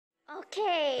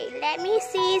Okay, let me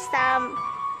see some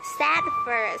sad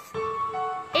first.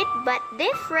 It but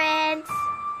different.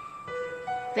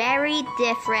 Very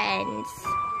different.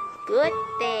 Good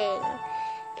thing.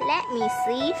 Let me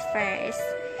see first.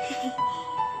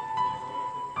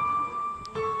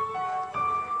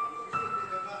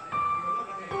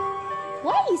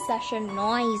 Why is such a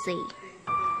noisy?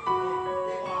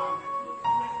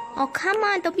 Oh, come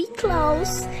on, don't be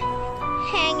close.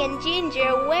 Hank and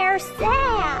Ginger, where's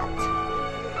that?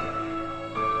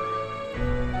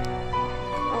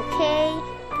 Okay,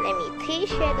 let me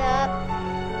push it up.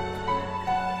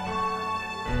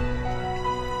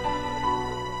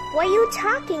 What are you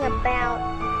talking about?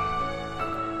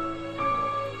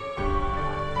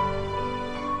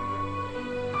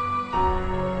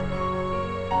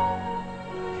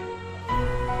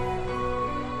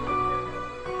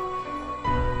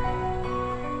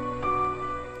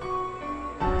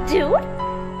 Dude?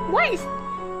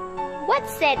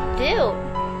 What's that dude?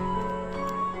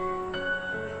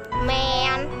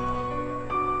 Man.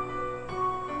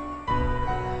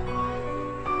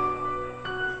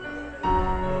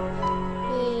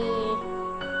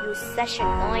 You're such a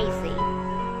noisy.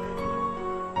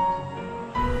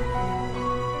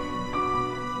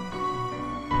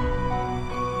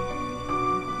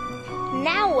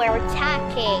 Now we're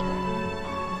talking.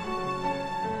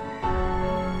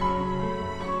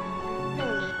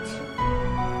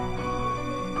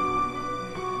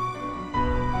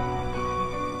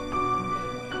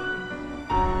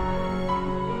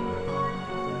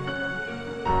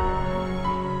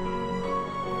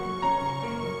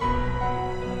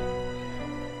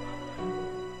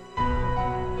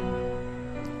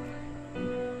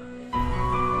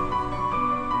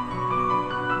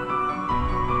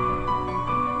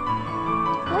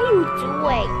 What are you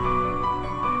doing?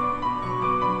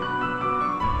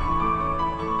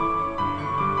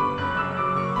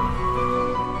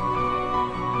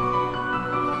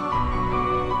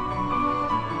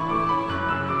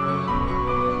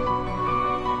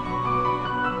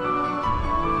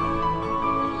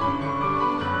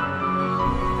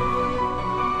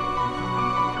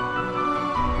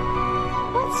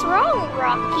 What's wrong,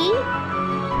 Rocky?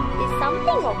 Is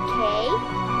something okay?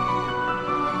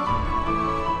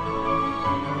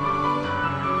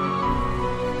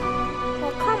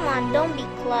 Come on, don't be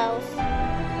close.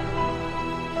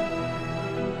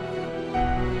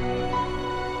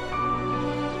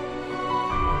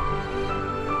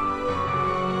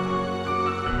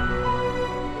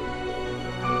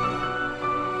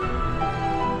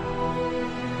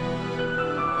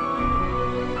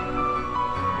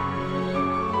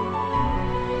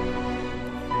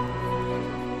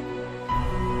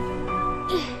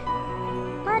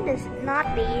 What is not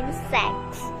the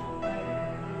insects?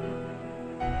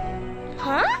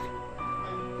 Huh?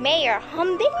 Mayor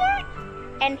Humdinger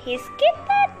and his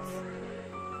kittens?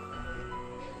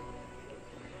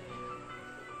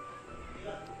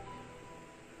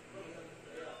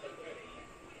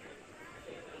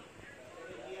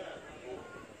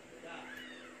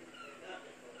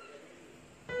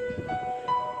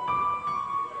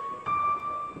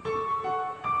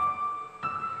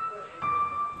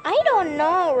 I don't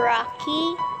know,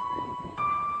 Rocky.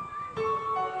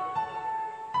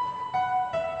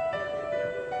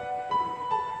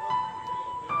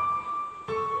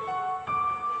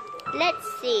 Let's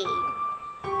see.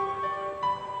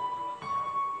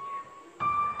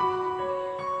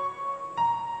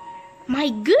 My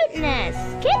goodness,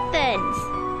 kittens!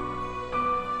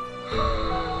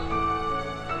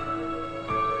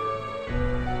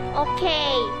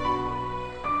 Okay.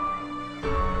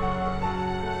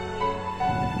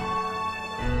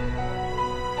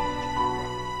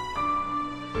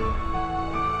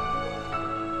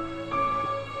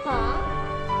 Huh?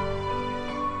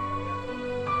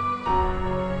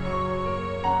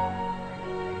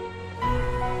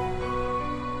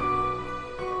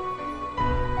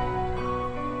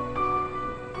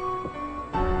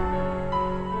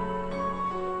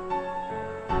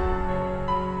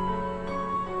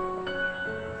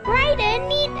 Ryder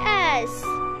need us.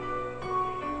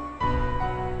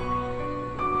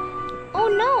 Oh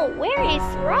no, where is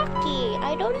Rocky?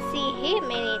 I don't see him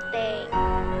anything.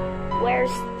 We're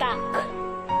stuck.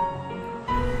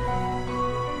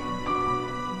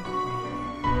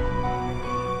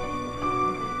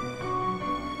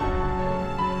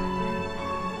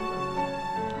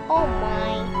 Oh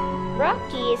my,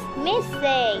 Rocky is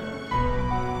missing.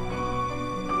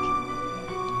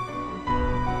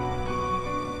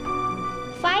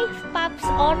 Five pups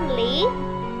only.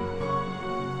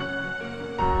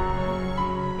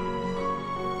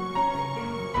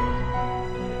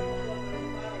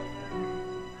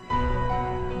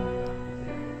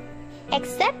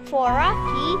 Except for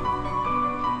Rocky.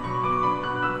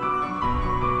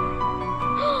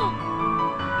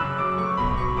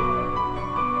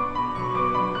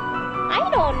 I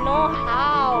don't know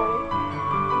how.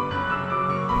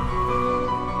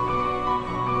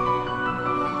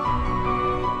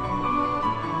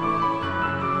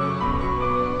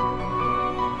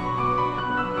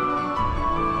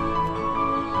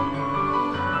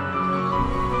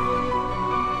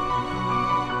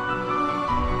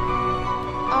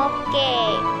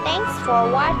 Okay, thanks for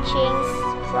watching.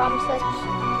 From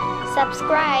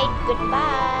subscribe.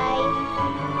 Goodbye.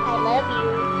 I love you.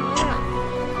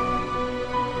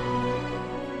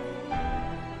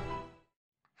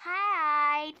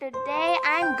 Hi, today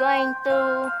I'm going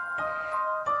to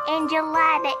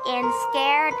Angelada and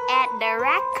scared at the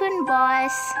raccoon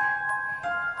boss.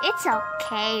 It's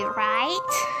okay,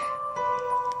 right?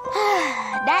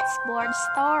 That's board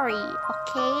story,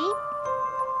 okay?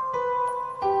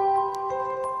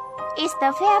 Is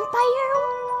the vampire?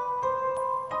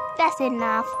 That's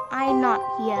enough. I'm not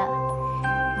here.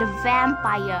 The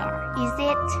vampire, is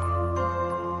it?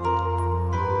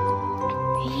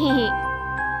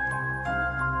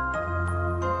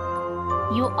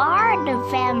 You are the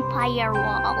vampire,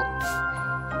 Waltz.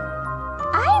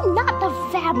 I'm not the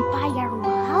vampire,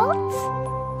 Waltz.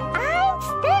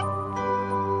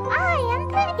 I am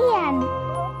the Ian.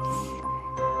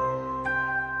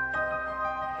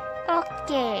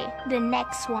 Okay, the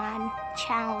next one,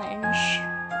 challenge.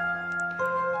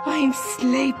 I'm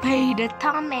Sleepy the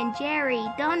Tom and Jerry,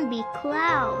 don't be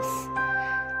close.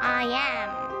 I am.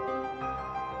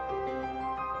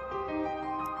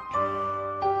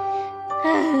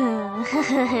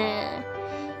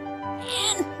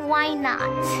 And why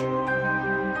not?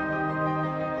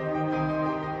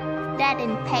 That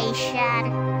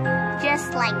impatient,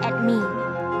 just like at me.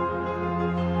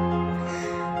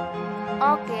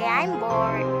 Okay, I'm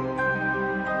bored.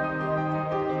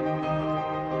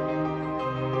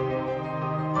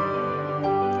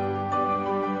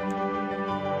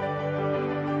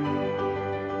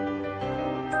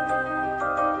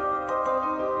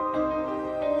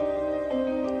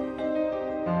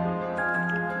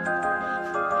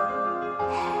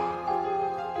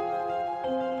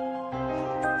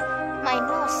 My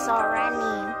nose so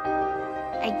runny.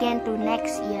 Again to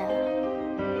next year.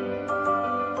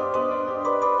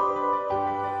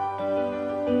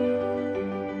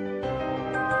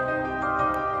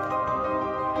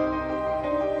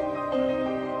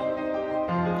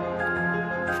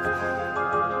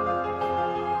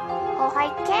 Oh, I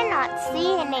cannot see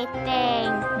anything.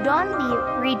 Don't be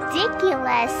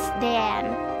ridiculous then.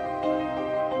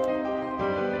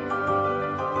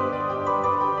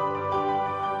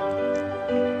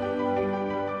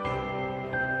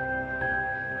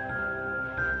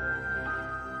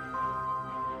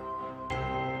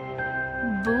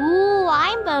 Boo,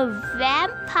 I'm a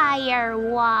vampire,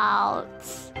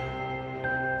 Waltz.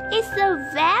 It's a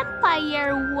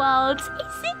vampire, Waltz.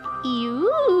 Is it you?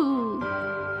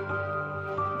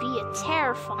 Be a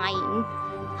terrifying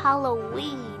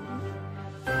Halloween.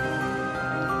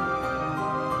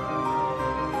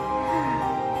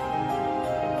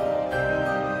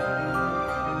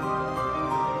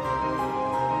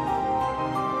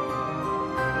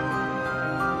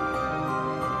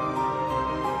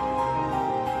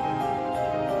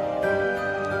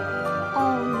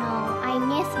 Oh no, I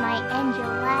miss my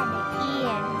Angelada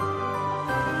Ian.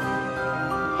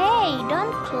 Hey,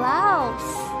 don't close.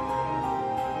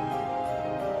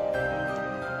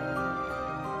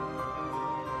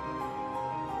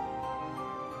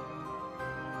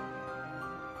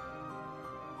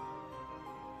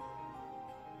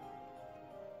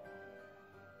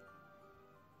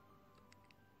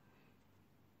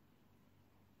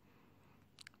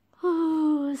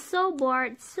 Ooh, so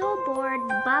bored,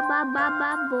 ba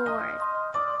bored.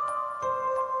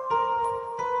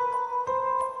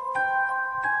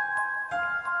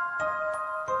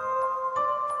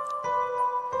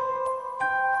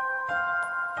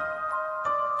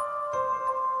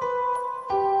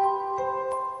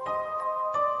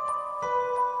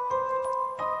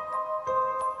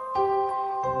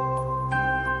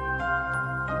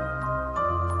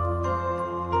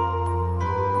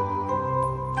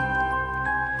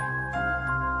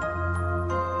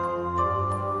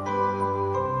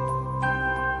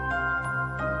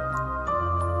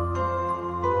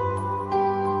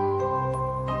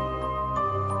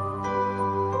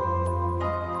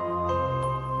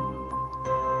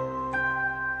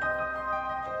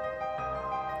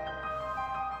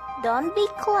 Don't be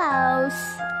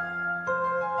close.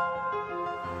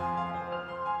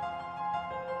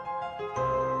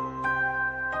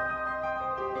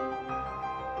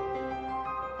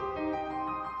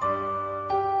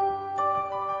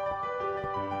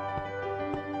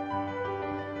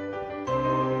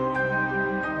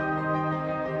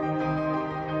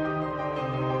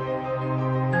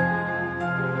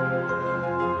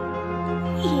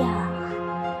 Yeah.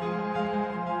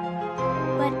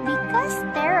 But because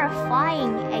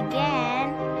terrifying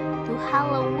again to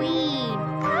Halloween.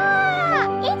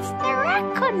 It's the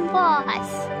raccoon boss.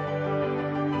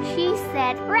 She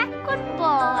said raccoon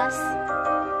boss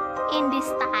in this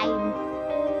time.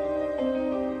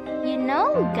 You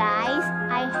know, guys,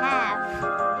 I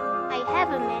have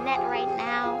a minute right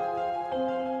now.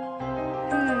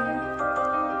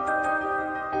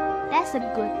 That's a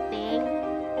good thing.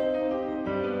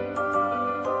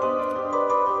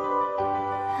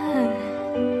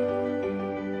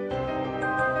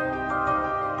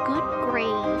 Good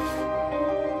grief.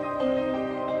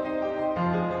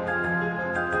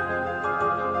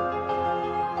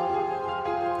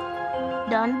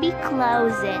 Don't be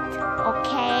closet,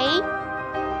 okay?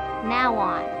 Now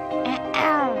on.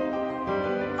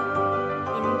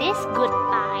 In this good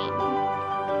time.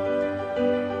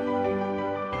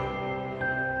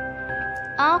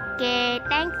 Okay,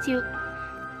 thank you.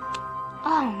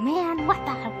 Oh man, what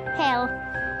the hell?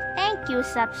 Thank you,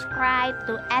 subscribe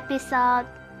to episode.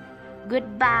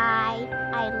 Goodbye.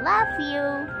 I love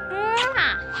you.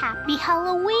 Happy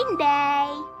Halloween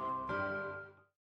day.